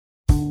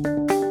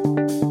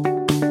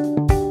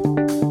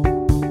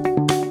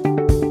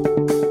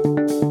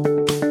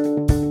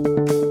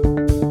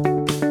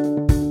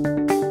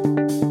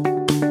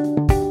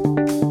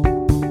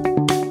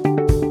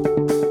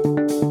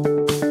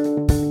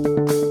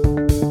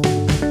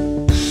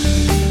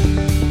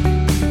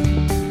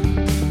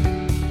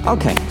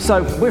Okay,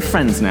 so we're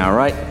friends now,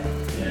 right?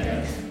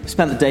 We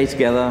spent the day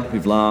together,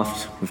 we've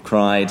laughed, we've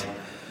cried,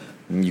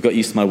 you got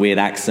used to my weird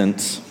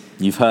accent,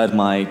 you've heard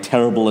my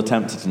terrible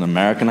attempt at an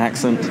American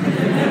accent.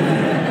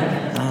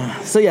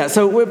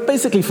 So we're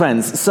basically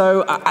friends.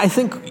 So I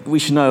think we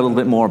should know a little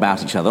bit more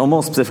about each other, or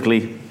more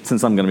specifically,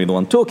 since I'm going to be the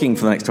one talking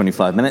for the next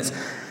 25 minutes.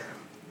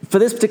 For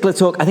this particular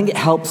talk, I think it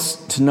helps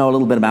to know a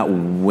little bit about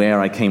where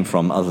I came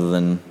from other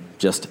than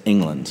just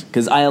England.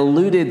 Because I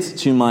alluded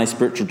to my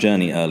spiritual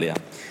journey earlier,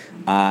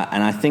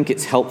 and I think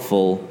it's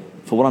helpful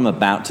for what I'm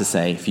about to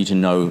say for you to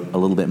know a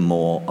little bit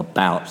more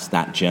about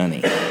that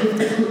journey.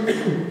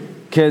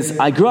 Because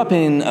I grew up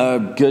in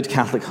a good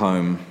Catholic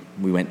home.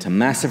 We went to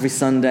Mass every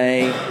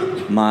Sunday.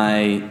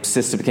 My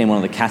sister became one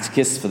of the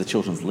catechists for the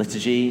children's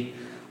liturgy.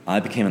 I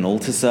became an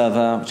altar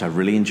server, which I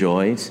really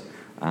enjoyed.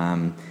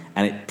 And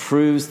it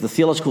proves the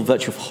theological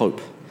virtue of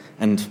hope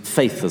and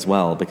faith as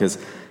well, because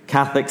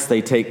Catholics,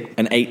 they take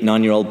an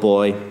 8-9-year-old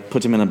boy,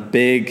 put him in a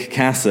big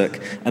cassock,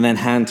 and then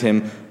hand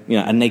him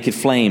a naked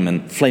flame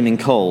and flaming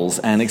coals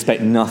and expect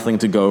nothing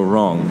to go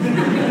wrong.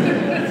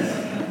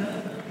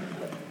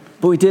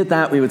 But we did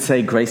that. We would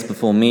say grace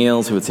before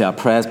meals. We would say our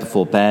prayers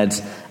before bed.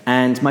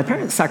 And my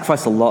parents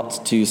sacrificed a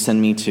lot to send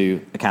me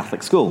to a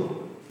Catholic school,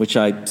 which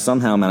I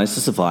somehow managed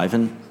to survive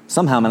and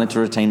somehow managed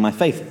to retain my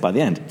faith by the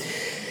end.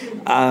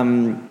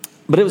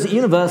 But it was at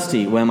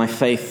university where my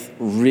faith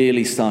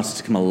really started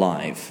to come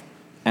alive.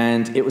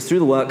 And it was through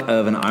the work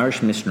of an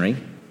Irish missionary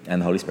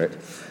and the Holy Spirit,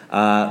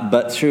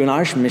 but through an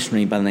Irish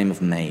missionary by the name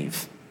of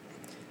Maeve.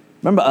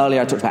 Remember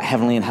earlier I talked about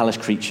heavenly and hellish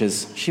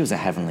creatures? She was a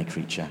heavenly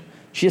creature.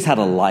 She just had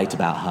a light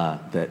about her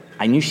that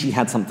I knew she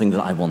had something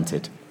that I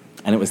wanted,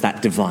 and it was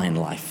that divine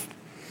life.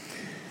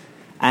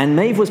 And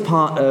Maeve was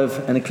part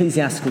of an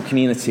ecclesiastical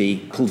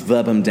community called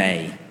Verbum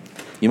Dei.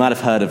 You might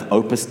have heard of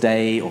Opus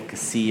Dei or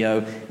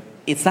Cassio.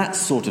 It's that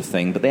sort of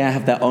thing, but they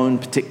have their own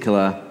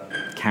particular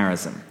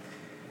charism.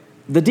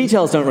 The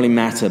details don't really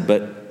matter,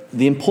 but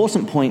the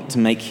important point to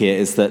make here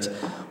is that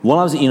while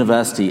I was at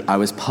university, I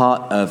was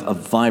part of a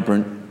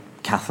vibrant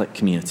Catholic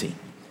community.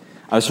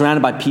 I was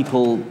surrounded by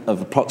people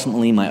of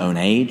approximately my own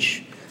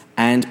age,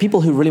 and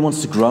people who really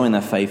wanted to grow in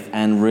their faith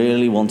and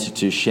really wanted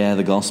to share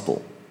the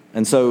gospel.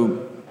 And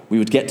so we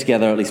would get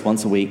together at least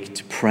once a week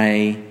to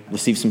pray,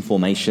 receive some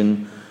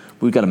formation.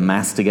 We would go to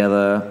Mass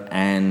together,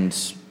 and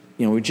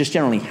we would just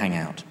generally hang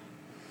out.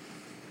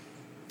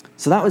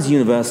 So that was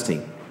university.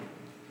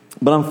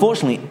 But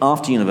unfortunately,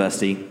 after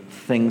university,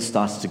 things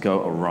started to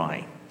go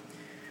awry.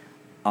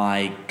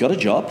 I got a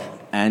job,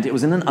 and it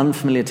was in an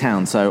unfamiliar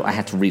town, so I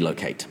had to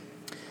relocate.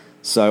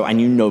 So I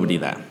knew nobody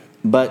there.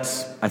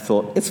 But I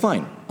thought, it's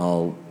fine.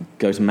 I'll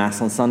go to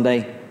Mass on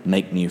Sunday,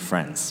 make new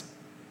friends.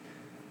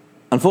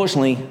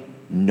 Unfortunately,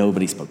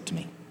 nobody spoke to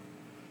me.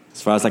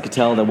 As far as I could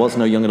tell, there was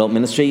no young adult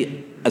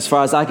ministry. As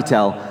far as I could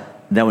tell,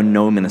 there were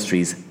no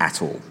ministries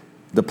at all.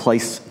 The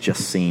place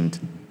just seemed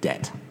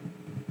dead.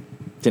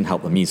 Didn't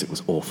help the music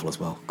was awful as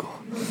well. God.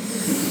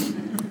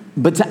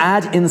 But to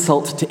add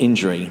insult to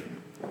injury,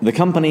 the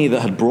company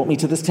that had brought me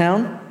to this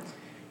town,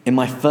 in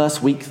my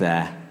first week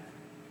there,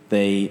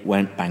 they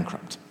went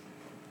bankrupt.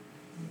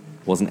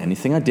 Wasn't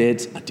anything I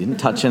did. I didn't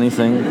touch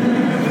anything.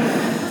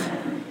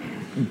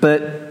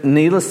 But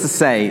needless to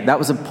say, that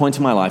was a point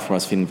in my life where I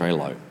was feeling very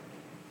low.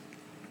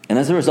 And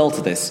as a result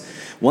of this,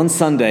 one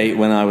Sunday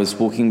when I was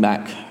walking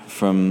back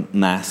from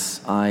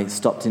Mass, I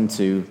stopped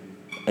into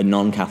a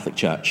non-Catholic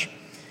church.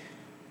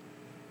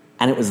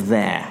 And it was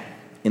there,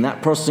 in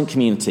that Protestant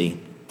community,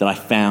 that I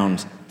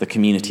found the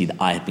community that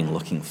I had been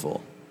looking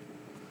for.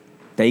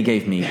 They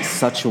gave me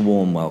such a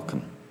warm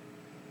welcome.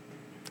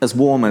 As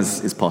warm as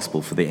is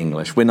possible for the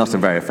English. We're not a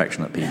very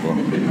affectionate people.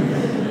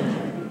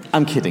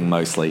 I'm kidding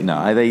mostly.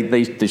 No,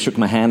 they shook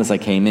my hand as I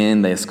came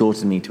in. They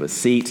escorted me to a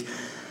seat.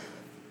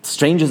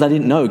 Strangers I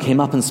didn't know came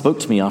up and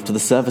spoke to me after the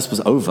service was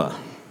over.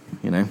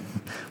 When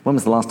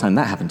was the last time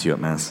that happened to you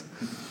at Mass?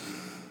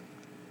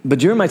 But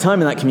during my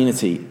time in that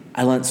community,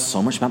 I learned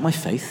so much about my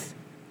faith.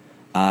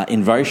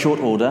 In very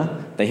short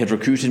order, they had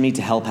recruited me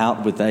to help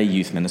out with their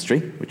youth ministry,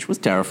 which was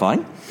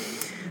terrifying.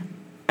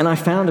 And I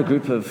found a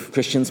group of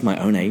Christians my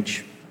own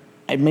age.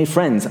 I'd made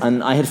friends,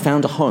 and I had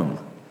found a home.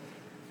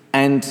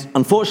 And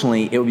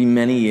unfortunately, it would be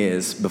many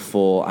years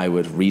before I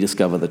would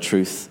rediscover the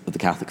truth of the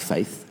Catholic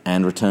faith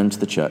and return to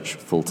the church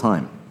full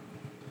time.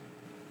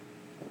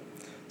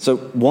 So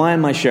why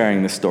am I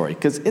sharing this story?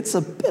 Because it's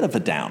a bit of a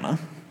downer.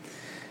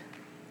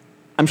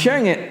 I'm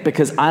sharing it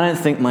because I don't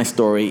think my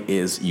story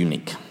is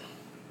unique.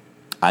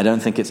 I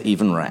don't think it's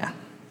even rare.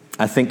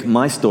 I think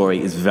my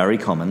story is very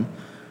common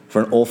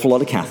for an awful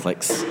lot of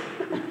Catholics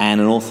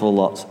and an awful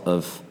lot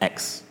of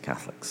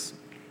ex-Catholics.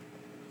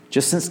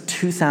 Just since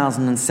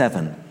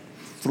 2007,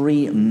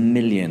 3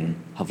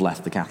 million have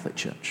left the Catholic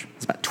Church.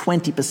 It's about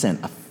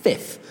 20%, a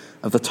fifth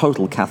of the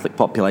total Catholic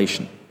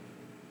population.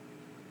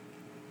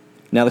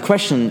 Now, the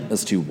question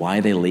as to why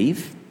they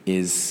leave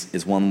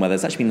is one where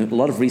there's actually been a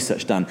lot of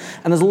research done.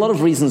 And there's a lot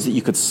of reasons that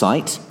you could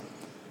cite.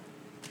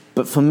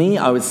 But for me,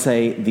 I would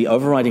say the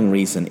overriding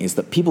reason is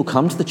that people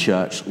come to the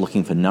church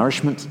looking for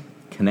nourishment,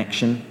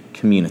 connection,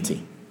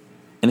 community.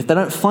 And if they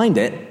don't find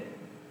it,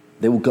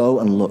 they will go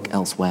and look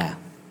elsewhere.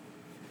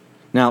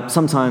 Now,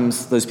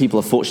 sometimes those people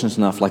are fortunate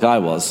enough, like I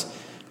was,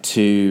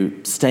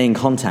 to stay in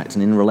contact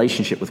and in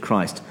relationship with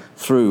Christ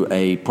through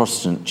a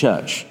Protestant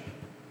church.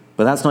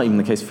 But that's not even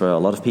the case for a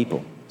lot of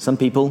people. Some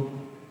people,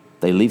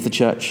 they leave the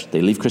church,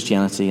 they leave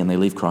Christianity, and they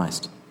leave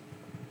Christ.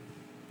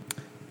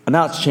 I'm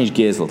now to change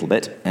gears a little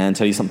bit and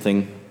tell you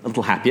something a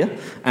little happier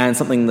and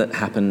something that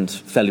happened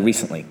fairly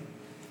recently.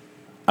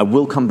 I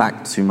will come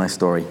back to my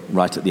story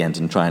right at the end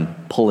and try and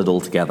pull it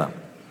all together.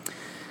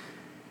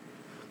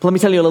 But let me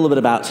tell you a little bit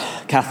about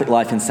Catholic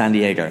life in San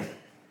Diego.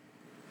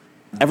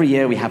 Every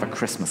year we have a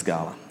Christmas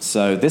gala.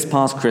 So this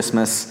past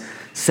Christmas,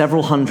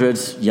 several hundred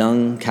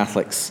young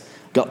Catholics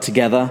got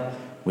together.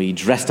 We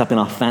dressed up in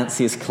our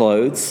fanciest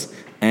clothes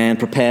and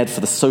prepared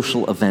for the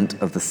social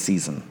event of the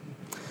season.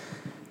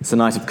 It's a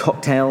night of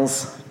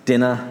cocktails,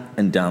 dinner,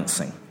 and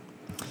dancing.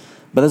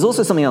 But there's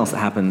also something else that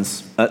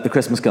happens at the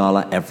Christmas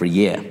gala every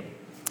year.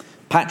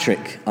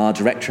 Patrick, our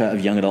director of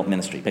young adult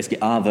ministry, basically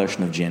our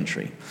version of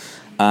Gentry,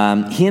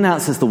 he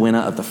announces the winner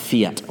of the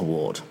Fiat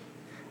Award.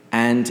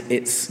 And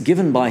it's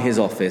given by his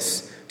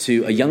office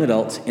to a young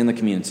adult in the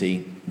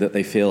community that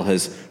they feel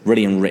has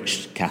really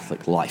enriched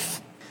Catholic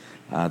life.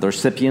 The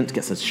recipient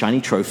gets a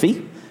shiny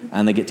trophy,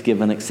 and they get to give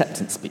an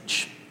acceptance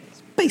speech.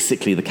 It's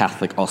basically the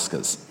Catholic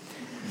Oscars.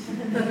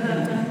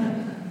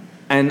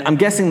 And I'm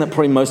guessing that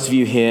probably most of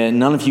you here,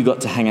 none of you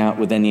got to hang out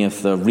with any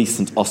of the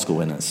recent Oscar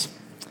winners.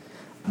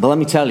 But let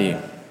me tell you,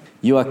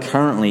 you are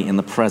currently in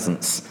the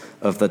presence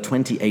of the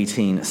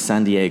 2018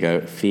 San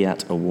Diego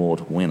Fiat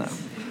Award winner.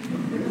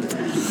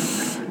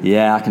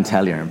 Yeah, I can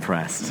tell you're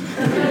impressed.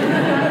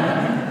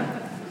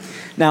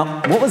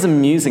 Now, what was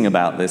amusing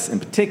about this in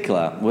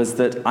particular was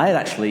that I had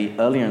actually,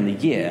 earlier in the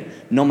year,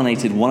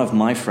 nominated one of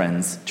my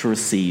friends to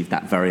receive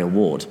that very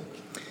award.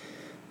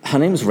 Her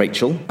name was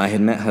Rachel. I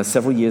had met her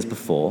several years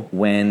before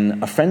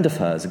when a friend of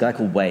hers, a guy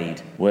called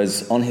Wade,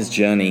 was on his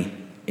journey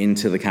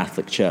into the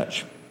Catholic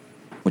Church,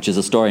 which is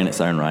a story in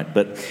its own right.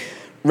 But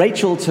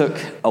Rachel took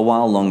a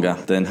while longer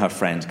than her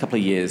friend, a couple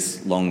of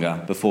years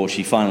longer, before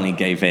she finally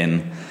gave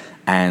in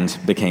and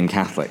became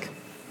Catholic.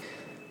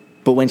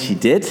 But when she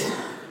did,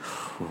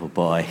 oh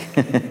boy,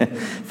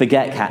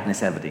 forget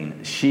Katniss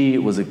Everdeen. She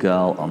was a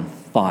girl on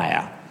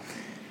fire.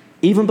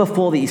 Even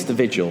before the Easter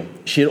Vigil,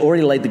 she had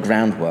already laid the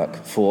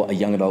groundwork for a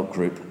young adult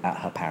group at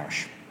her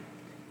parish.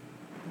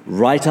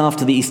 Right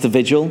after the Easter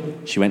Vigil,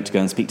 she went to go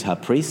and speak to her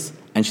priest,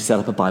 and she set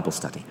up a Bible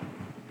study.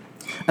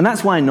 And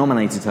that's why I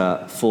nominated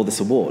her for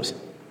this award.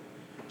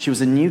 She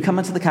was a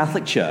newcomer to the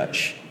Catholic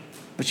Church,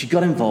 but she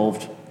got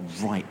involved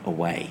right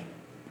away.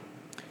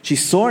 She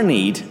saw a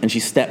need, and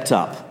she stepped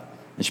up,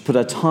 and she put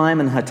her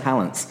time and her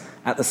talents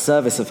at the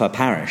service of her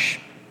parish.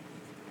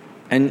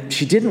 And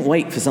she didn't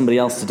wait for somebody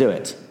else to do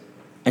it.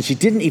 And she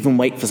didn't even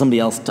wait for somebody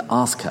else to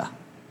ask her.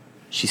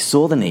 She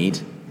saw the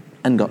need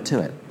and got to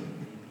it.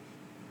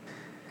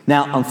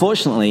 Now,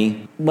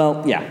 unfortunately, it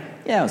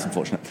was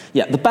unfortunate.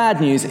 Yeah, the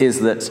bad news is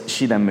that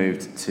she then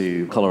moved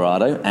to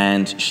Colorado,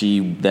 and she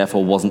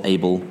therefore wasn't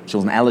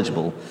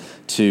eligible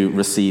to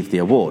receive the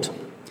award.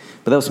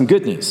 But there was some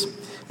good news.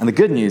 And the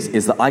good news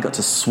is that I got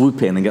to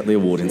swoop in and get the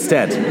award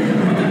instead.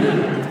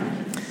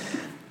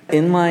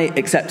 In my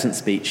acceptance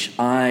speech,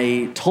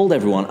 I told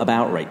everyone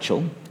about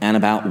Rachel and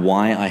about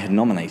why I had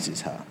nominated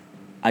her.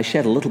 I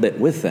shared a little bit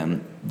with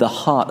them the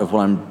heart of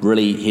what I'm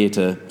really here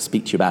to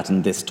speak to you about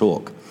in this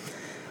talk.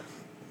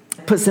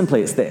 Put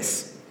simply, it's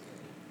this,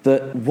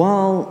 that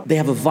while they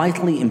have a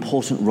vitally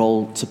important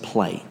role to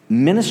play,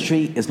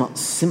 ministry is not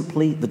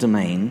simply the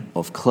domain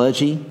of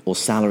clergy or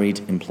salaried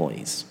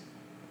employees.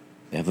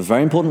 They have a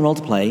very important role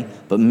to play,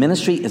 but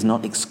ministry is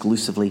not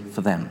exclusively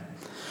for them.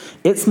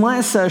 It's my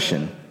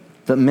assertion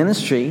that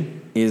ministry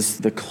is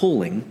the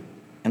calling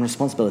and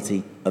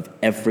responsibility of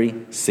every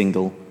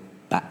single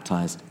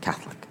baptized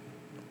Catholic.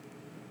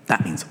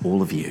 That means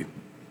all of you.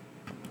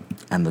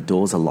 And the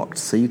doors are locked,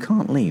 so you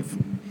can't leave.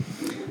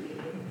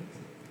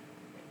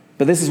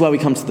 But this is where we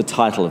come to the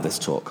title of this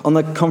talk. On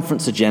the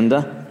conference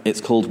agenda,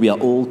 it's called We Are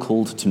All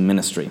Called to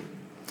Ministry.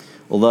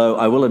 Although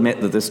I will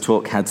admit that this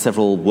talk had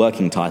several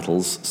working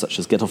titles, such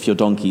as Get Off Your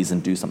Donkeys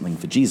and Do Something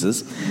for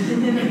Jesus,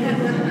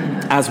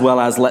 as well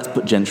as Let's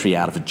Put Gentry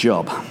Out of a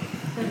Job.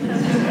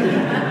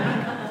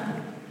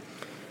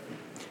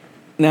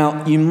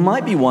 Now, you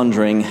might be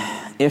wondering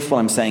if what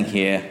I'm saying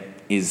here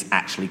is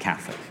actually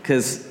Catholic,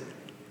 because,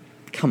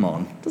 come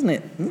on, doesn't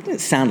it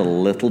sound a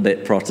little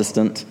bit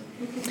Protestant?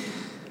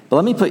 But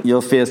let me put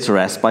your fears to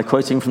rest by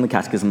quoting from the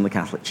Catechism of the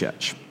Catholic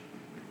Church.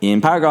 In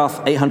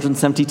paragraph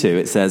 872,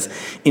 it says,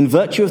 "In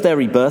virtue of their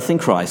rebirth in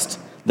Christ,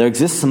 there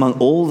exists among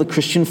all the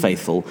Christian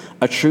faithful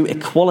a true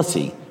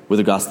equality with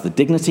regards to the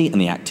dignity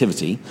and the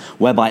activity,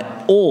 whereby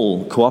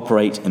all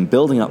cooperate in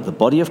building up the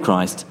body of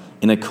Christ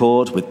in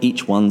accord with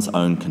each one's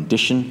own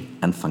condition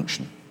and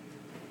function."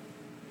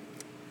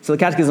 So the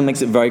Catechism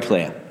makes it very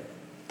clear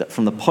that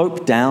from the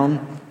Pope down,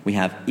 we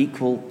have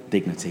equal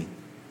dignity,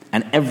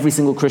 and every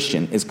single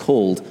Christian is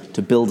called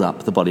to build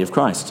up the body of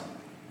Christ.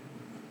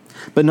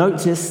 But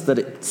notice that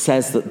it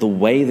says that the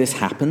way this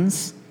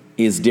happens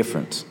is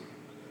different.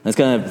 And it's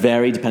going to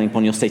vary depending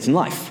upon your state in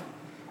life.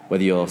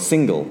 whether you're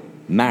single,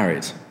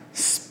 married,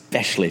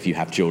 especially if you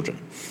have children.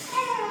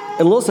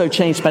 It'll also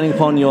change depending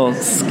upon your...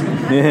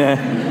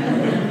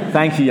 Yeah.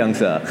 Thank you, young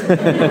sir.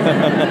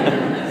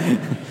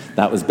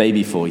 That was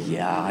baby 4.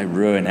 Yeah, I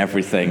ruin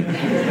everything.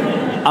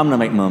 I'm going to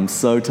make mum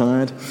so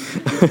tired.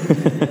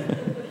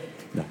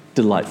 No,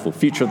 delightful.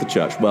 Future of the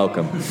church.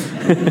 Welcome.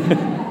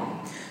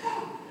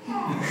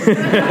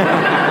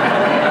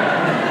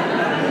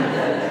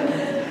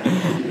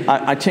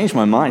 I changed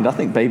my mind. I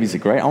think babies are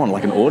great. I want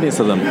like an audience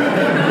of them.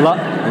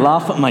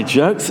 Laugh at my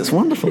jokes. It's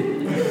wonderful.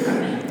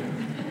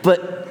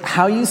 But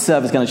how you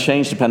serve is going to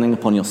change depending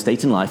upon your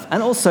state in life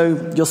and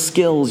also your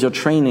skills, your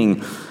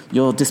training,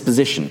 your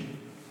disposition.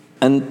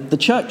 And the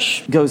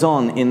church goes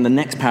on in the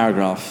next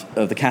paragraph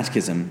of the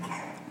Catechism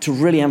to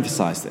really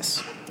emphasize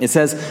this. It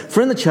says,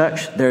 "For in the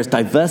church there is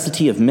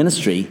diversity of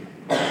ministry,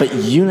 but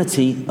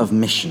unity of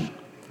mission.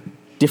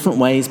 Different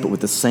ways, but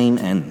with the same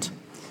end."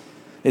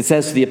 It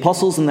says, "For the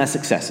apostles and their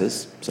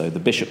successors," so the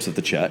bishops of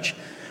the church,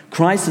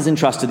 "Christ has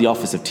entrusted the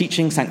office of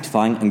teaching,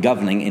 sanctifying, and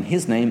governing in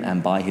his name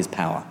and by his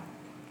power."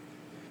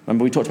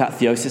 Remember we talked about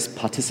theosis,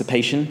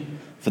 participation?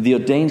 For the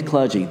ordained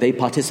clergy, they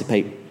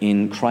participate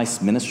in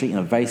Christ's ministry in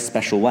a very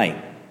special way.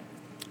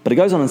 But it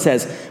goes on and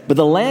says, "But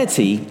the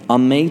laity are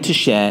made to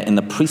share in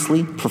the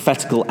priestly,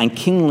 prophetical, and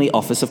kingly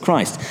office of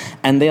Christ.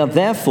 And they are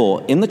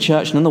therefore, in the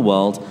church and in the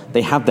world,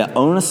 they have their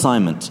own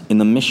assignment in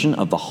the mission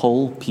of the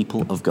whole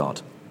people of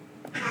God."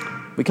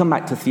 We come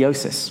back to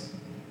theosis.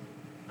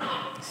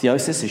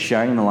 Theosis is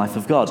sharing in the life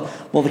of God.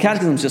 Well, the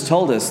Catechism just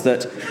told us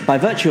that by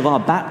virtue of our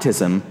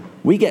baptism,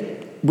 we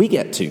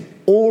get to,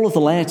 all of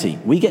the laity,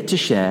 we get to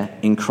share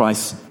in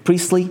Christ's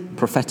priestly,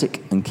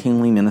 prophetic, and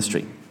kingly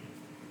ministry.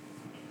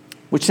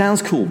 Which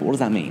sounds cool, but what does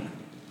that mean?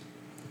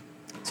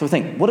 So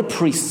think, what do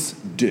priests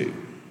do?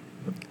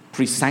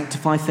 Priests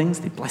sanctify things,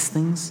 they bless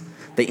things,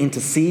 they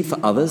intercede for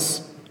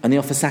others, and they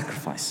offer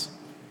sacrifice.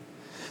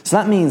 So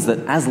that means that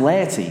as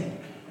laity,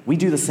 we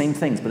do the same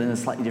things, but in a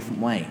slightly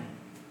different way.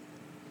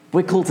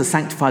 We're called to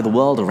sanctify the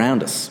world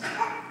around us,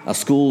 our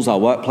schools, our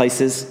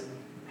workplaces.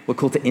 We're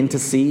called to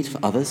intercede for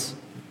others.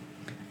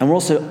 And we're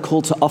also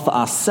called to offer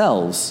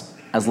ourselves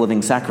as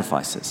living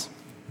sacrifices.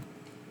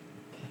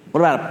 What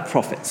about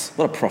prophets?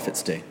 What do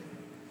prophets do?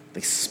 They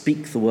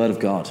speak the word of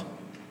God.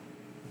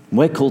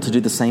 We're called to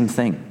do the same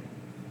thing.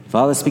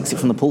 Father speaks it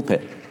from the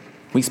pulpit.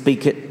 We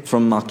speak it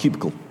from our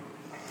cubicle.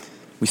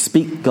 We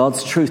speak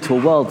God's truth to a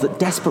world that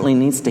desperately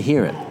needs to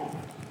hear it.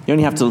 You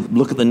only have to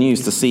look at the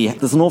news to see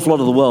there's an awful lot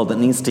of the world that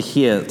needs to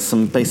hear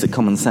some basic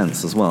common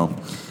sense as well.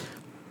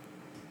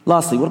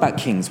 Lastly, what about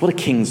kings? What do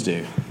kings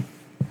do?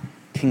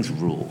 Kings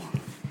rule.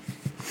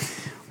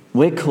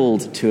 We're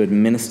called to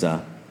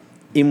administer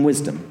in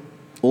wisdom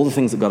all the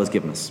things that God has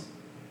given us.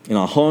 In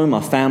our home,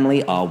 our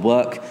family, our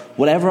work,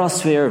 whatever our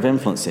sphere of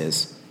influence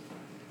is.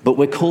 But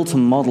we're called to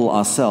model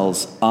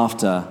ourselves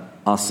after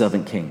our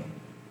servant king,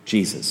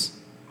 Jesus,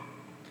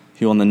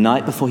 who on the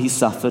night before he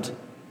suffered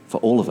for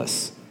all of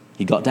us,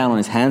 he got down on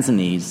his hands and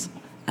knees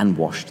and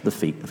washed the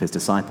feet of his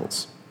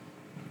disciples.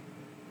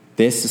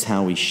 This is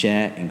how we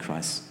share in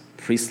Christ's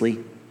priestly,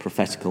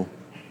 prophetical,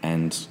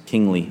 and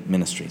kingly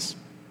ministries.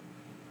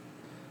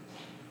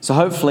 So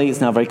hopefully it's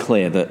now very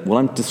clear that what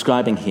I'm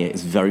describing here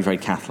is very, very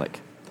Catholic.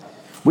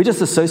 We just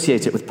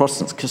associate it with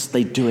Protestants because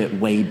they do it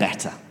way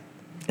better.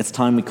 It's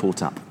time we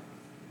caught up.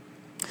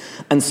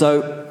 And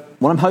so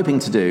what I'm hoping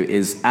to do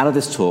is, out of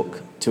this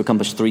talk, to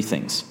accomplish 3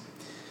 things.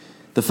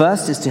 The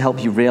first is to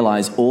help you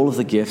realize all of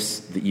the gifts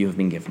that you have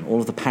been given, all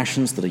of the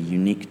passions that are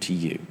unique to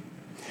you.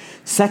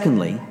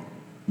 Secondly,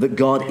 that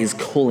God is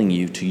calling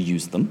you to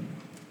use them.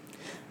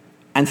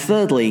 And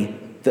thirdly,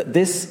 that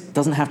this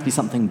doesn't have to be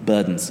something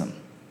burdensome,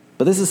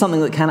 but this is something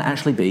that can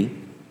actually be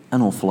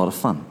an awful lot of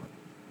fun.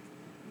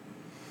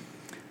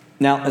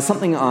 Now, as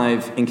something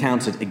I've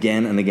encountered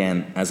again and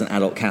again as an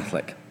adult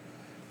Catholic,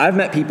 I've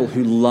met people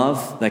who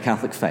love their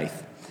Catholic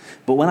faith,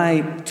 but when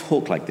I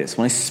talk like this,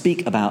 when I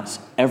speak about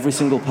every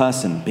single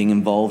person being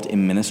involved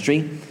in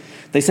ministry,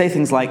 they say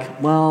things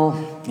like,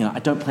 well, I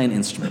don't play an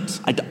instrument.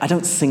 I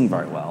don't sing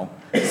very well,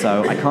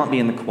 so I can't be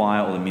in the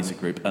choir or the music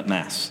group at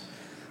Mass.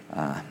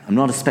 I'm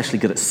not especially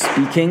good at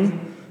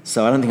speaking,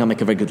 so I don't think I'll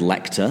make a very good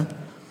lector.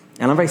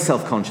 And I'm very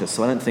self-conscious,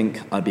 so I don't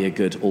think I'd be a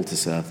good altar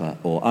server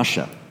or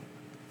usher.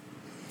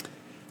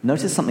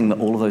 Notice something that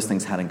all of those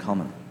things had in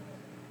common.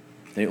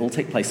 They all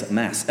take place at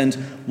Mass. And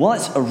while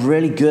it's a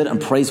really good and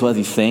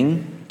praiseworthy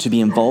thing to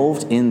be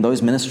involved in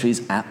those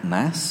ministries at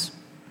Mass,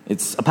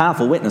 it's a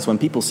powerful witness when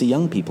people see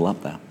young people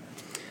up there.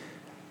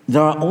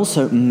 There are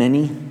also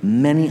many,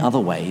 many other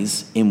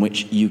ways in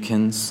which you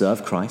can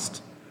serve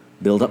Christ,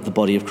 build up the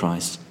body of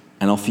Christ,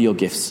 and offer your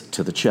gifts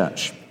to the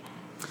church.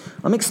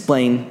 Let me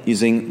explain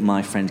using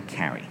my friend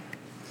Carrie.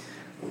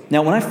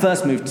 Now, when I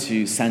first moved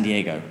to San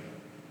Diego,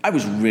 I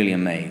was really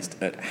amazed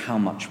at how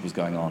much was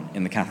going on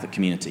in the Catholic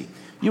community.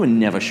 You were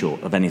never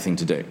short of anything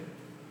to do.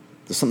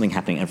 There's something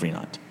happening every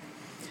night.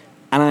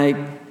 And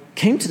I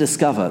came to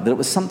discover that it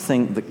was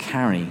something that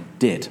Carrie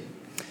did.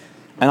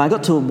 And I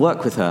got to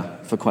work with her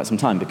for quite some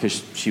time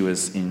because she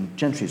was in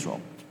Gentry's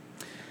role.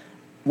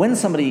 when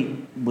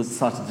somebody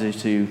started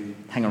to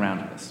hang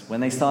around with us, when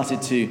they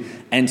started to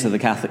enter the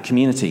Catholic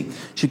community,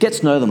 she'd get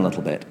to know them a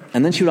little bit,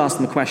 and then she would ask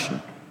them a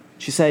question.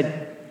 She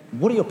said,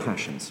 what are your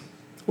passions?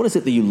 What is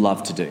it that you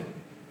love to do?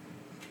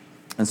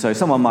 And so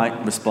someone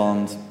might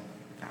respond,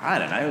 I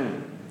don't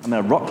know, I'm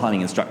a rock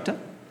climbing instructor.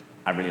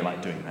 I really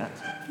like doing that.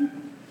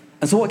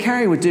 And so what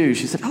Carrie would do,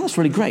 she said, that's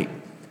really great.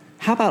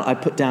 How about I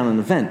put down an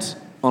event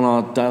on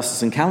our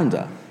diocesan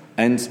calendar,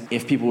 and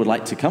if people would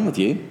like to come with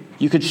you,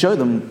 you could show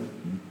them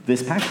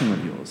this passion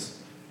of yours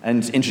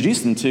and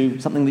introduce them to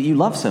something that you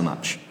love so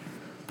much.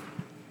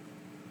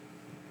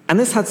 And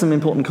this had some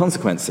important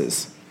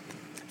consequences.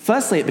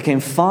 Firstly, it became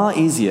far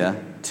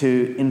easier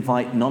to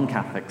invite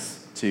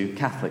non-Catholics to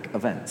Catholic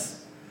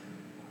events,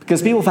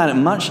 because people found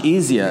it much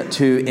easier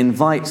to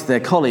invite their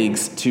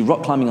colleagues to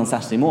rock climbing on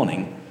Saturday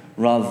morning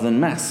rather than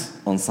Mass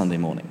on Sunday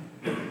morning.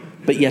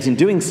 But yet in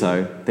doing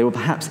so, they were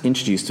perhaps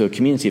introduced to a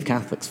community of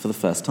Catholics for the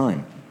first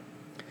time.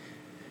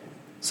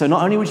 So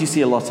not only would you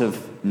see a lot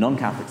of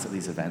non-Catholics at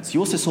these events, you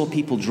also saw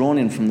people drawn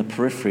in from the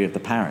periphery of the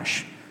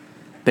parish,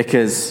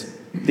 because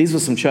these were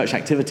some church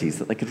activities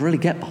that they could really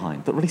get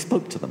behind, that really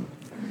spoke to them.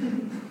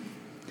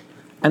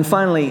 And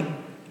finally,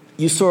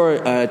 you saw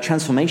a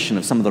transformation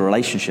of some of the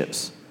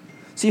relationships.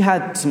 So you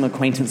had some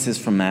acquaintances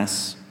from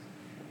Mass,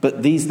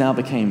 but these now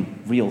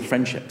became real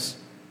friendships.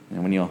 You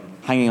know, when you're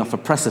hanging off a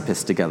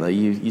precipice together,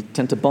 you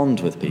tend to bond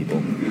with people.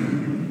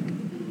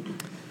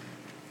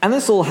 And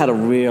this all had a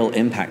real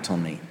impact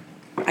on me.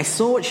 I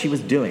saw what she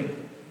was doing.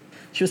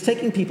 She was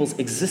taking people's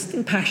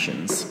existing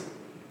passions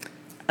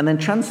and then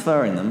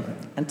transferring them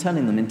and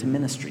turning them into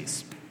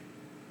ministries.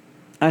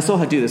 And I saw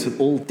her do this with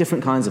all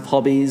different kinds of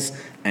hobbies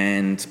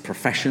and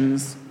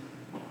professions.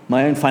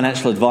 My own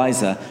financial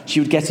advisor, she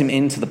would get him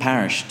into the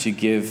parish to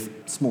give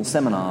small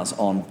seminars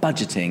on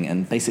budgeting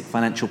and basic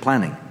financial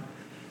planning.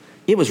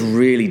 It was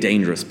really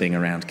dangerous being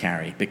around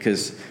Carrie,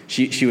 because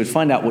she would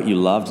find out what you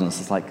loved, and it's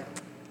just like,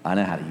 I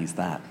know how to use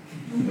that.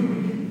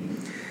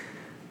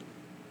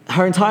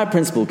 Her entire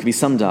principle could be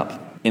summed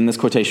up in this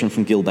quotation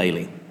from Gil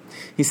Bailey.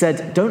 He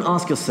said, don't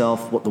ask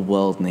yourself what the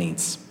world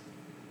needs.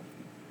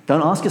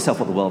 Don't ask yourself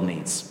what the world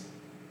needs.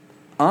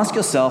 Ask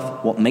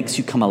yourself what makes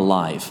you come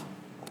alive,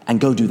 and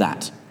go do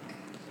that.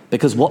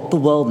 Because what the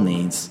world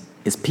needs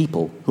is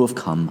people who have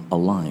come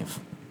alive.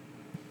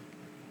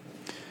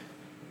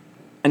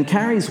 And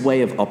Carrie's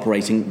way of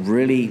operating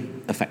really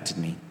affected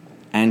me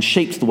and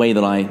shaped the way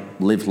that I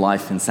lived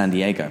life in San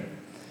Diego.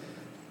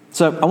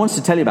 So I wanted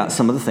to tell you about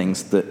some of the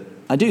things that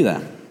I do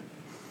there.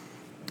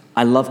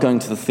 I love going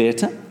to the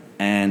theatre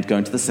and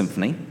going to the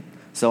symphony,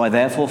 so I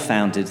therefore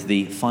founded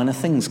the Finer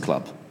Things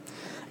Club,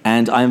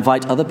 and I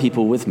invite other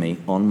people with me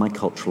on my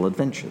cultural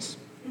adventures.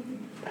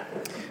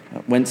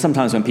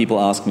 Sometimes when people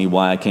ask me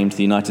why I came to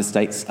the United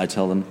States, I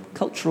tell them,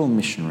 cultural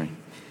missionary.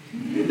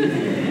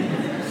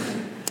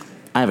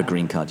 I have a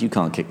green card, you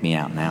can't kick me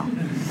out now.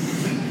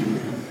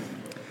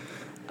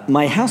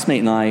 My housemate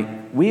and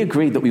I, we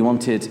agreed that we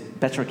wanted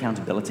better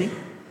accountability,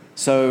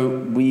 so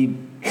we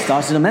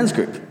started a men's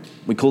group.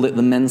 We called it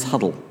the Men's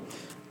Huddle,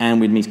 and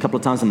we'd meet a couple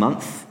of times a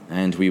month,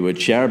 and we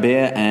would share a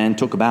beer and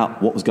talk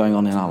about what was going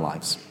on in our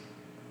lives.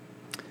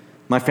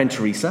 My friend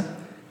Teresa,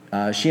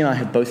 she and I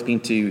have both been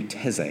to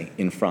Thésée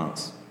in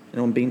France.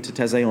 Anyone been to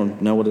Thésée or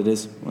know what it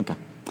is? Okay.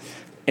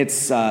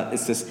 It's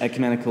this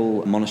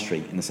ecumenical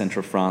monastery in the center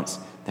of France.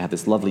 They had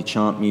this lovely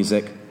chant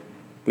music.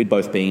 We'd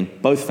both been,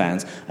 both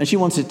fans, and she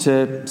wanted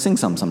to sing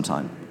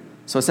sometime.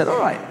 So I said, all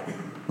right,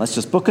 let's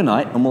just book a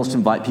night and we'll just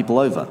invite people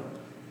over.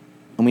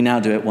 And we now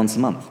do it once a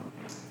month.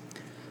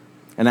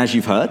 And as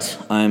you've heard,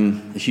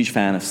 I'm a huge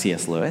fan of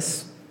C.S.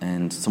 Lewis,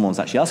 and someone was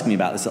actually asking me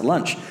about this at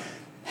lunch,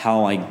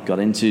 how I got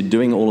into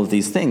doing all of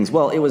these things.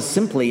 Well, it was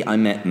simply I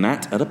met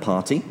Matt at a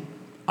party.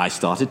 I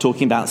started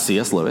talking about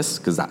C.S. Lewis,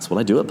 because that's what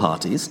I do at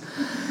parties.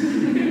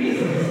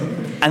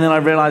 And then I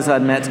realized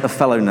I'd met a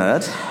fellow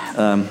nerd.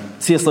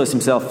 C.S. Lewis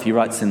himself, he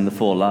writes in The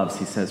Four Loves,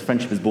 he says,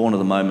 friendship is born at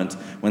the moment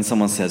when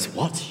someone says,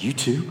 what, you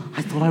two?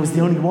 I thought I was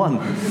the only one.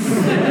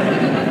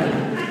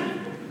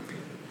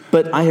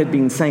 But I had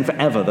been saying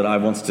forever that I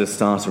wanted to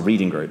start a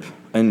reading group.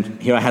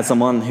 And here I had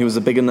someone who was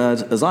a bigger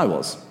nerd as I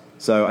was.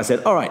 So I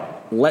said, all right,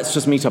 let's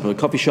just meet up at a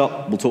coffee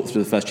shop. We'll talk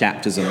through the first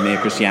chapters of Mere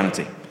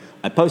Christianity.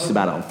 I posted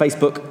about it on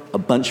Facebook. A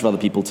bunch of other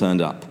people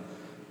turned up.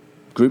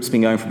 Group's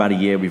been going for about a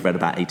year. We've read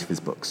about 8 of his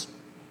books.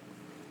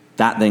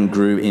 That then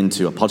grew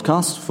into a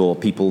podcast for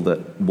people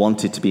that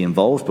wanted to be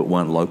involved but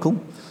weren't local.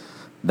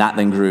 That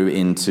then grew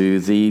into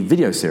the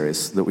video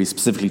series that we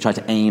specifically tried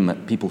to aim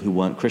at people who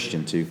weren't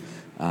Christian to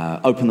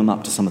open them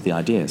up to some of the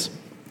ideas.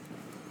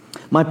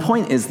 My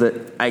point is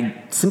that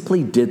I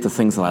simply did the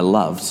things that I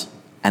loved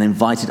and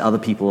invited other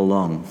people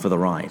along for the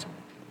ride.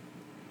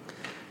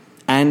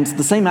 And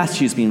the same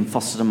attitude's been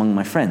fostered among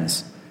my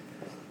friends.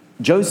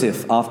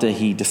 Joseph, after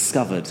he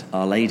discovered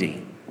Our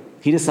Lady,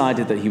 he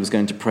decided that he was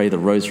going to pray the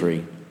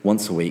rosary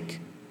once a week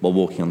while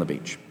walking on the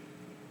beach.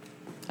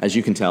 As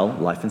you can tell,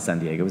 life in San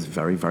Diego is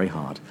very, very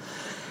hard.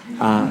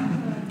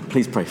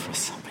 Please pray for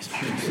us. Please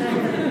pray for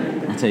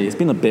us. I'll tell you, it's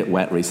been a bit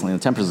wet recently. The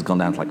temperature has gone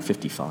down to like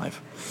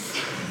 55.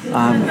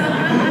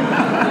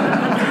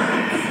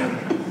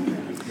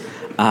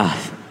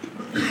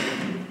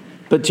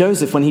 But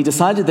Joseph, when he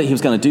decided that he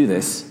was going to do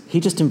this, he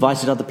just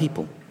invited other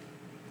people.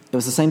 It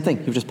was the same thing.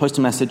 He would just post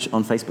a message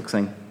on Facebook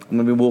saying, I'm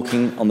going to be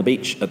walking on the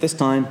beach at this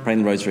time, praying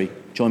the rosary.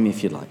 Join me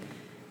if you'd like.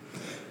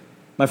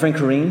 My friend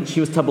Corinne, she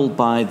was troubled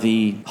by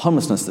the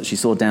homelessness that she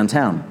saw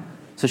downtown.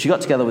 So she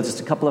got together with just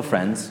a couple of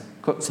friends,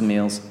 cooked some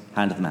meals,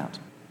 handed them out.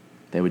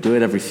 They would do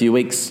it every few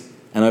weeks,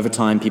 and over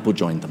time, people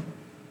joined them.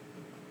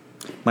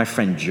 My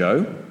friend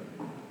Joe,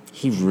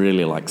 he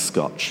really likes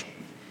scotch.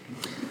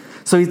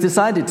 So he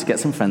decided to get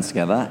some friends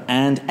together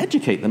and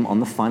educate them on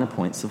the finer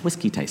points of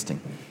whiskey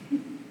tasting.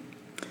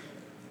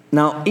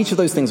 Now, each of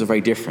those things are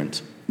very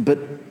different,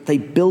 but they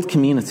build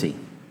community,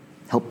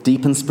 help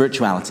deepen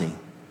spirituality,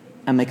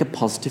 and make a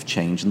positive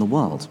change in the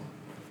world,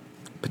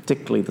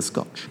 particularly the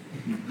scotch.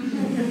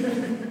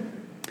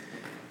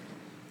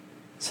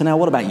 So now,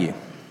 what about you?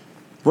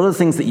 What are the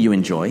things that you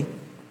enjoy?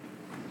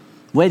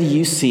 Where do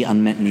you see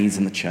unmet needs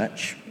in the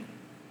church?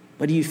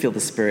 Where do you feel the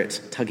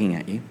Spirit tugging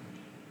at you?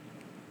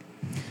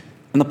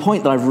 And the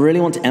point that I really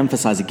want to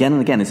emphasize again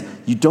and again is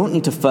you don't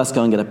need to first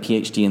go and get a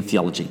PhD in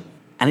theology.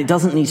 And it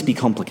doesn't need to be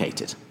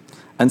complicated.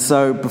 And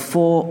so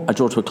before I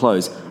draw to a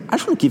close, I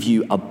just want to give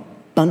you a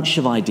bunch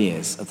of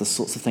ideas of the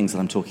sorts of things that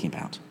I'm talking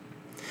about.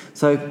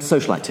 So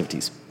social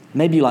activities.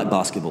 Maybe you like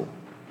basketball.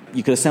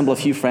 You could assemble a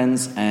few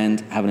friends and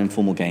have an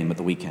informal game at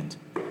the weekend.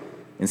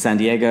 In San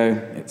Diego,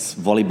 it's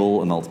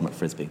volleyball and ultimate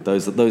frisbee.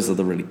 Those are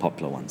the really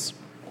popular ones.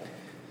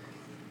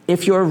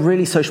 If you're a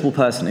really sociable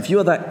person, if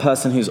you're that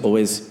person who's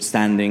always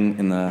standing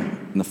in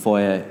the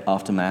foyer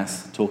after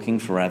Mass talking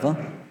forever,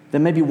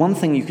 then maybe one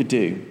thing you could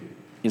do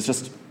is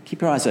just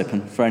keep your eyes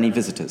open for any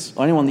visitors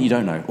or anyone that you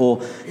don't know,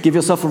 or give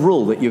yourself a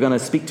rule that you're going to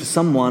speak to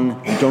someone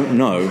you don't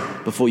know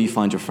before you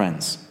find your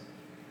friends.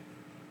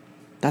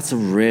 That's a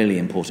really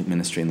important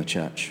ministry in the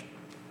church.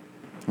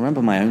 I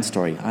remember my own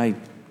story. I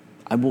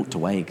walked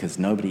away because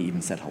nobody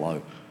even said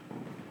hello.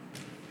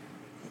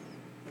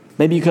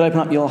 Maybe you could open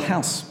up your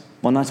house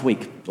one night a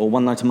week or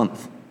one night a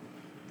month.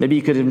 Maybe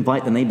you could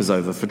invite the neighbours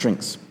over for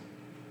drinks.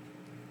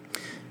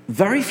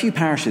 Very few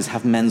parishes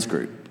have men's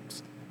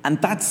groups,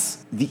 and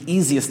that's the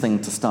easiest thing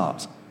to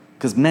start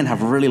because men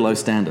have really low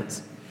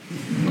standards.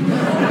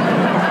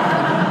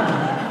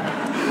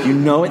 You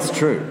know it's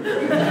true.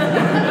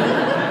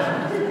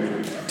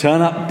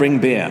 Turn up, bring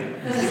beer.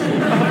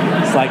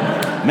 It's like,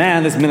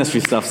 man, this ministry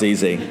stuff's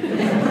easy.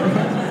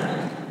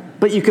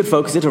 But you could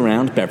focus it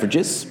around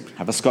beverages,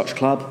 have a Scotch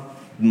club,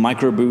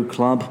 microbrew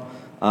club,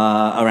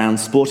 around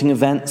sporting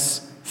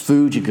events,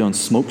 food, you go and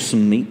smoke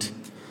some meat.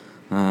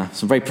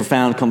 Some very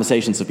profound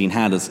conversations have been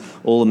had as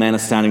all the men are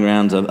standing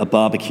around a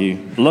barbecue,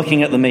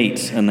 looking at the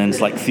meat and then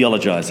it's like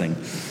theologizing.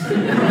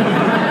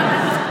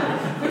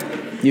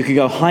 You could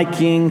go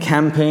hiking,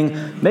 camping.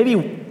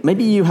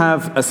 Maybe you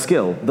have a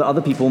skill that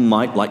other people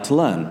might like to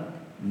learn.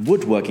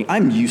 Woodworking.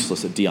 I'm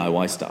useless at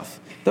DIY stuff.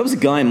 There was a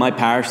guy in my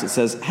parish that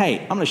says,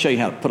 hey, I'm going to show you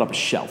how to put up a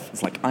shelf.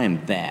 It's like, I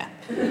am there.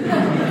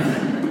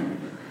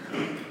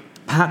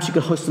 Perhaps you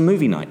could host a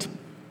movie night.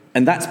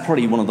 And that's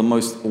probably one of the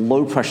most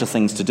low-pressure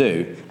things to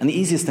do and the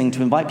easiest thing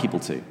to invite people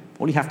to.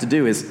 All you have to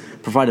do is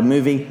provide a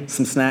movie,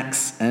 some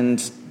snacks,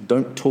 and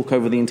don't talk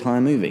over the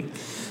entire movie.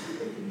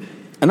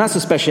 And that's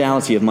the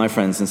speciality of my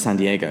friends in San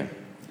Diego.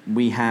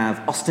 We have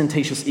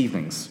ostentatious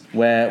evenings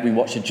where we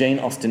watch a Jane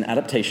Austen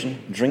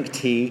adaptation, drink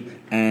tea,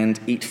 and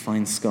eat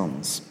fine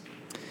scones.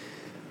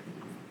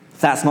 If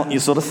that's not your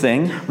sort of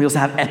thing, we also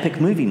have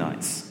epic movie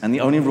nights. And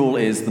the only rule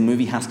is the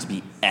movie has to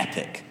be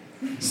epic.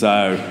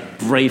 So,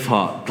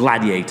 Braveheart,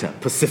 Gladiator,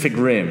 Pacific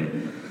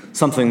Rim,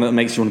 something that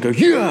makes you want to go,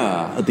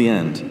 yeah, at the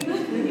end.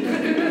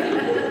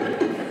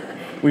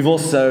 We've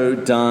also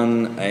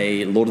done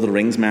a Lord of the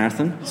Rings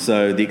marathon,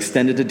 so the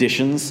extended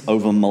editions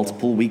over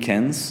multiple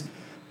weekends.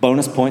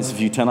 Bonus points if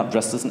you turn up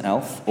dressed as an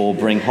elf or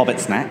bring Hobbit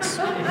snacks.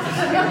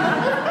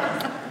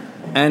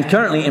 And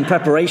currently, in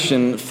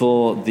preparation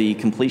for the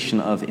completion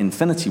of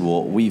Infinity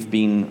War, we've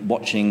been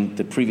watching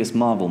the previous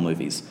Marvel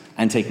movies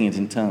and taking it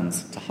in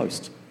turns to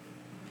host.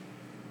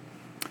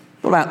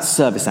 What about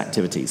service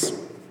activities?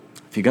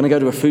 If you're going to go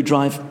to a food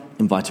drive,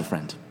 invite a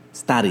friend.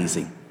 It's that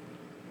easy.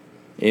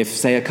 If,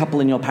 say, a couple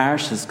in your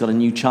parish has got a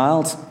new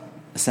child,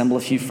 assemble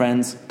a few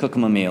friends, cook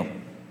them a meal.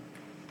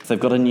 If they've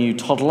got a new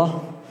toddler,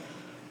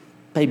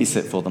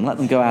 babysit for them. Let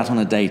them go out on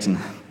a date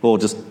or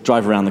just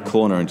drive around the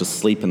corner and just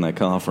sleep in their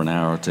car for an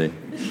hour or two.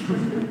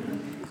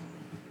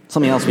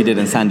 Something else we did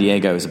in San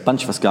Diego is a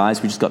bunch of us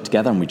guys, we just got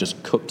together and we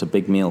just cooked a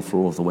big meal for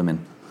all of the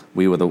women.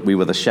 We were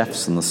the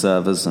chefs and the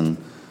servers and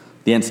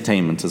the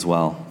entertainment as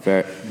well.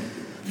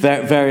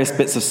 Various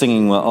bits of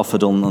singing were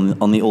offered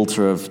on the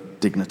altar of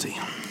dignity.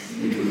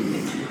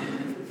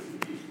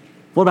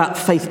 What about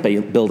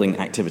faith-building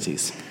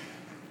activities?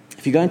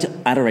 If you go into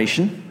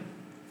adoration,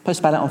 post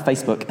about it on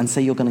Facebook and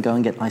say you're going to go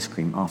and get ice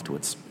cream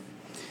afterwards.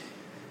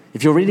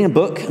 If you're reading a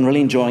book and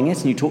really enjoying it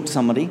and you talk to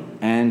somebody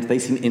and they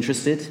seem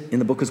interested in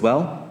the book as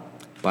well,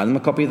 buy them a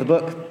copy of the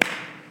book.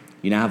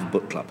 You now have a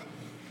book club.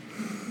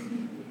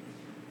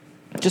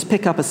 Just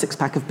pick up a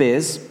 6-pack of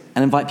beers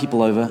and invite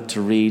people over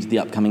to read the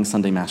upcoming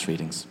Sunday Mass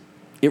readings.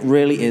 It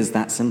really is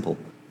that simple.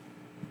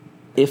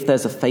 If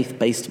there's a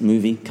faith-based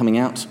movie coming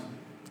out,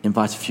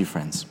 invite a few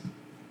friends.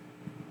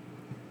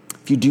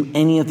 If you do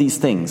any of these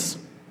things,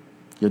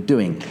 you're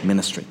doing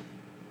ministry.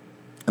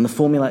 And the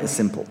formula is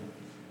simple.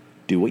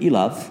 Do what you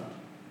love,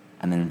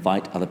 and then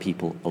invite other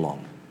people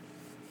along.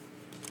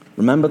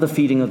 Remember the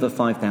feeding of the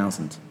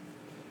 5,000.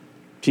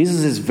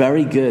 Jesus is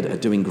very good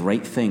at doing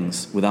great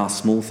things with our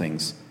small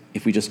things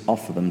if we just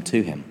offer them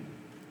to him.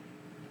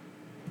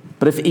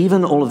 But if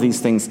even all of these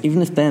things,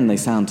 even if then they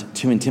sound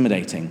too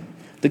intimidating,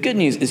 the good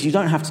news is you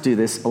don't have to do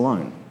this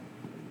alone.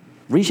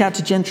 Reach out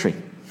to Gentry.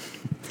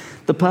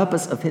 The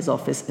purpose of his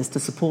office is to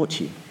support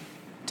you,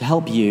 to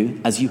help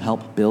you as you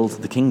help build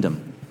the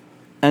kingdom.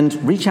 And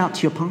reach out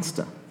to your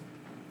pastor.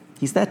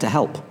 He's there to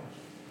help.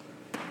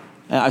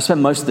 I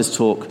spent most of this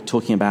talk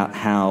talking about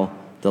how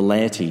the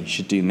laity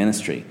should do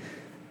ministry.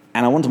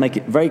 And I want to make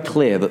it very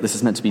clear that this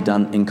is meant to be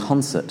done in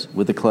concert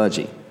with the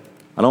clergy.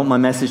 I don't want my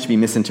message to be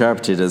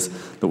misinterpreted as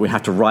that we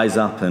have to rise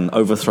up and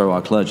overthrow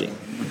our clergy.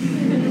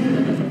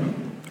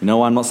 You know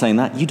why I'm not saying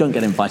that? You don't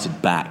get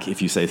invited back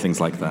if you say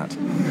things like that.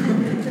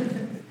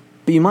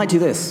 But you might do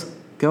this.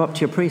 Go up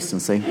to your priest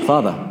and say,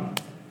 Father,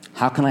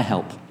 how can I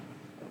help?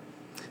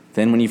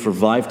 Then when you've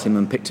revived him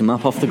and picked him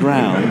up off the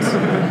ground,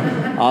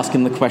 ask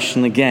him the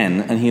question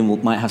again, and he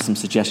might have some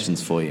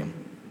suggestions for you.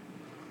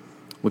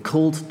 We're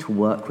called to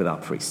work with our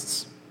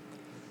priests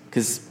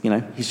because,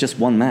 he's just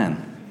one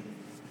man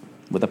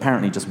with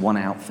apparently just one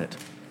outfit.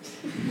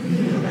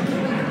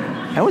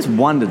 I always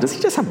wondered, does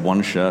he just have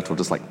one shirt or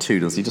just like two?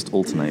 Does he just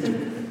alternate?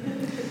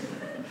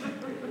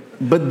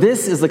 But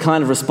this is the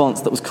kind of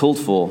response that was called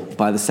for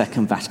by the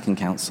Second Vatican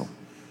Council.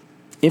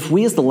 If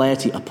we as the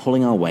laity are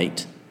pulling our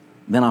weight,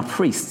 then our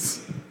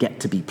priests get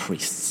to be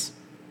priests.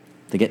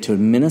 They get to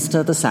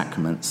administer the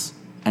sacraments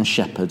and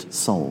shepherd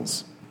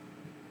souls.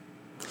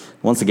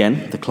 Once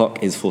again, the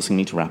clock is forcing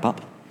me to wrap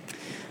up.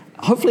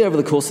 Hopefully over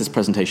the course of this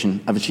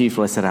presentation, I've achieved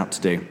what I set out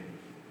to do,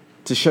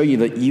 to show you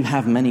that you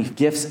have many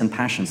gifts and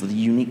passions that are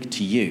unique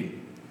to you.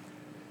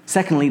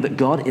 Secondly, that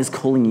God is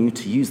calling you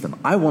to use them.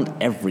 I want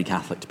every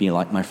Catholic to be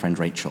like my friend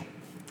Rachel,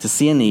 to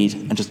see a need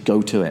and just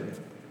go to it.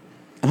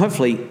 And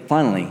hopefully,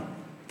 finally,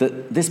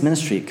 that this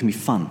ministry can be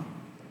fun.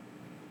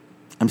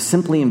 I'm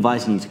simply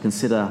inviting you to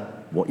consider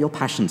what your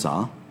passions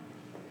are,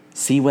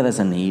 see where there's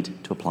a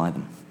need to apply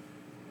them.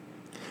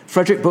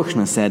 Frederick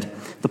Buechner said,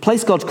 "The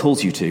place God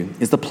calls you to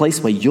is the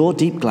place where your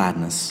deep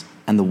gladness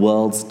and the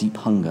world's deep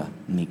hunger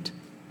meet."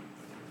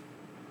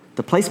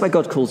 The place where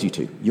God calls you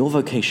to, your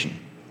vocation,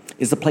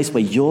 is the place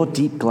where your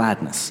deep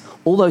gladness,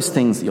 all those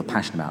things that you're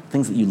passionate about,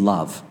 things that you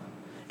love,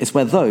 is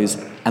where those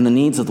and the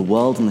needs of the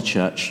world and the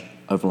church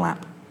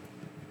overlap.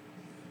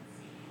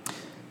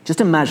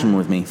 Just imagine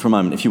with me for a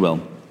moment, if you will,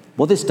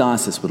 what this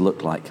diocese would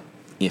look like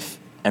if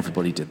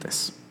everybody did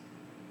this.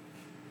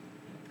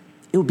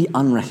 It would be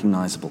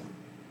unrecognizable.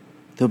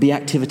 There will be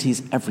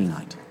activities every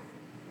night.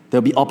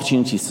 There will be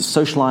opportunities to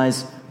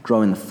socialize,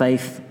 grow in the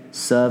faith,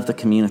 serve the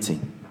community.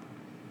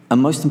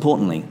 And most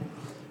importantly,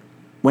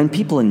 when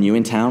people are new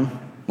in town,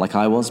 like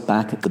I was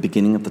back at the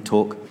beginning of the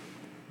talk,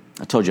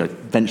 I told you I'd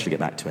eventually get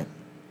back to it.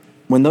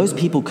 When those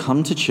people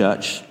come to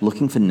church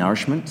looking for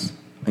nourishment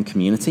and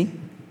community,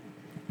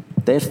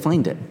 they'd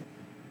find it.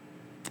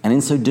 And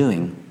in so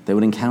doing, they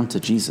would encounter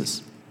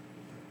Jesus.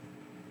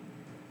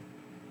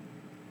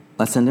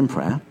 Let's end in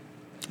prayer.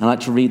 I'd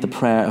like to read the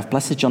prayer of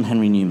Blessed John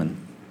Henry Newman,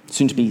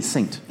 soon to be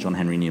Saint John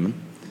Henry Newman,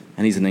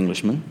 and he's an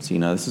Englishman, so you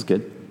know this is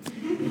good.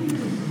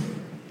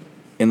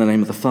 In the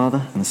name of the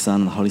Father, and the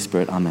Son, and the Holy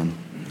Spirit, Amen.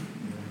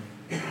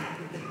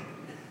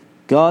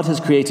 God has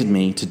created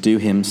me to do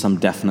him some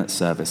definite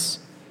service.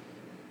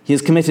 He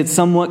has committed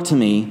some work to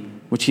me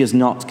which he has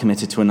not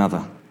committed to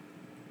another.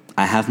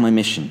 I have my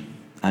mission.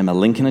 I am a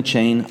link in a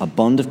chain, a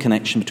bond of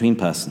connection between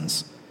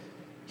persons.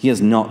 He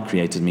has not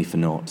created me for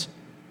naught.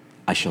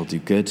 I shall do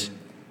good.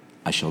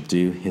 I shall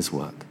do his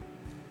work.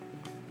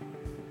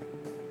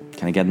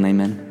 Can I get an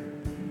amen?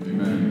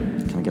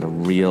 Amen. Can I get a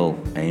real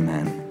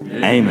amen?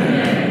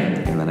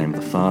 Amen. In the name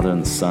of the Father,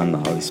 and the Son,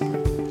 and the Holy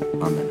Spirit.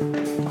 Amen.